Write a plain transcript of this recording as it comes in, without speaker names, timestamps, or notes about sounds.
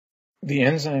The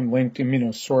Enzyme-Linked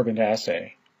ImmunoSorbent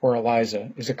Assay, or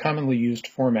ELISA, is a commonly used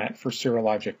format for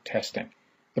serologic testing.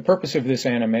 The purpose of this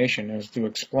animation is to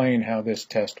explain how this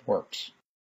test works.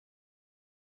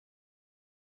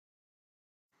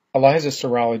 ELISA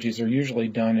serologies are usually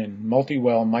done in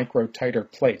multi-well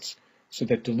microtiter plates so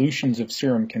that dilutions of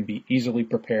serum can be easily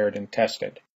prepared and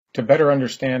tested. To better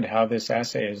understand how this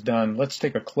assay is done, let's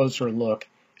take a closer look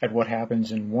at what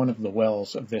happens in one of the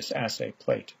wells of this assay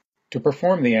plate. To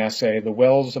perform the assay, the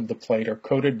wells of the plate are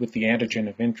coated with the antigen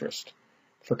of interest.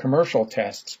 For commercial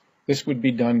tests, this would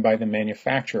be done by the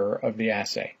manufacturer of the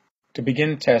assay. To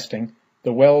begin testing,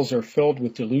 the wells are filled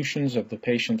with dilutions of the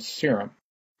patient's serum.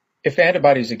 If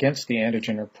antibodies against the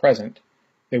antigen are present,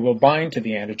 they will bind to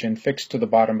the antigen fixed to the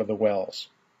bottom of the wells.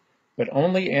 But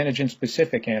only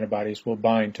antigen-specific antibodies will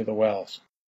bind to the wells.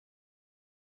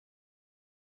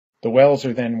 The wells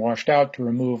are then washed out to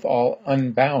remove all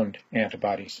unbound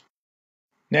antibodies.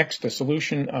 Next, a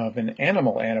solution of an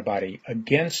animal antibody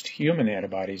against human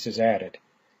antibodies is added.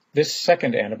 This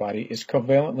second antibody is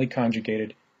covalently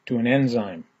conjugated to an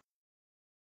enzyme.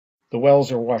 The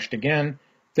wells are washed again,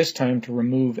 this time to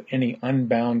remove any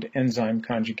unbound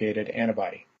enzyme-conjugated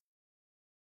antibody.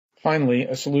 Finally,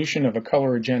 a solution of a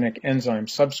colorogenic enzyme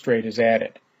substrate is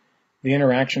added. The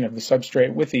interaction of the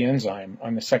substrate with the enzyme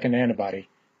on the second antibody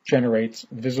generates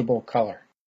visible color.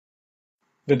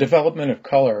 The development of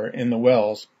color in the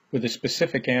wells with a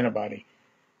specific antibody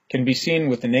can be seen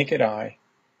with the naked eye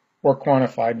or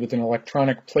quantified with an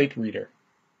electronic plate reader.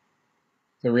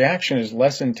 The reaction is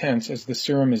less intense as the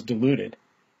serum is diluted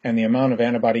and the amount of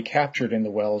antibody captured in the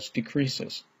wells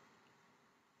decreases.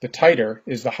 The titer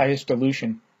is the highest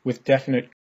dilution with definite